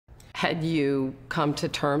Had you come to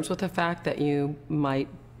terms with the fact that you might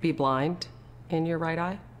be blind in your right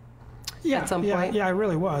eye? Yeah, at some point? Yeah, I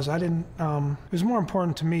really was. I didn't. It was more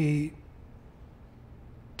important to me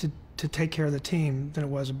to take care of the team than it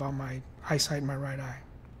was about my eyesight in my right eye.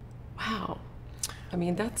 Wow. I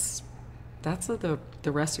mean, that's the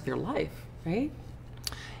rest of your life, right?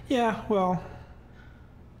 Yeah. Well,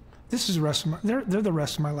 this is the rest of my. They're the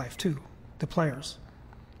rest of my life too. The players.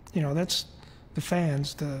 You know, that's the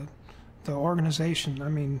fans, the organization. I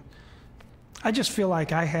mean, I just feel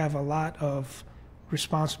like I have a lot of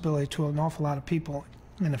responsibility to an awful lot of people,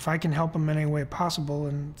 and if I can help them in any way possible,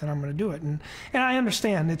 then I'm going to do it. And I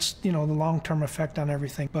understand it's, you know, the long-term effect on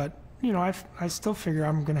everything, but you know, I still figure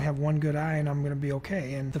I'm going to have one good eye and I'm going to be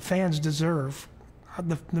okay. And the fans deserve,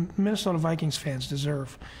 the Minnesota Vikings fans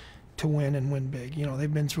deserve to win and win big. You know,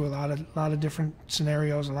 they've been through a lot of different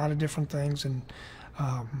scenarios, a lot of different things, and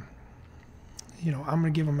you know, I'm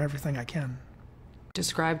going to give them everything I can.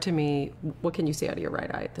 Describe to me, what can you see out of your right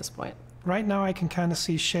eye at this point? Right now I can kind of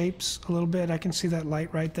see shapes a little bit. I can see that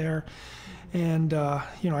light right there. And,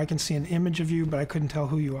 you know, I can see an image of you, but I couldn't tell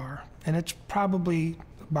who you are. And it's probably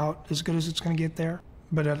about as good as it's going to get there.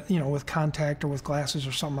 But, you know, with contact or with glasses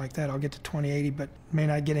or something like that, I'll get to 20/80, but may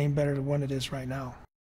not get any better than what it is right now.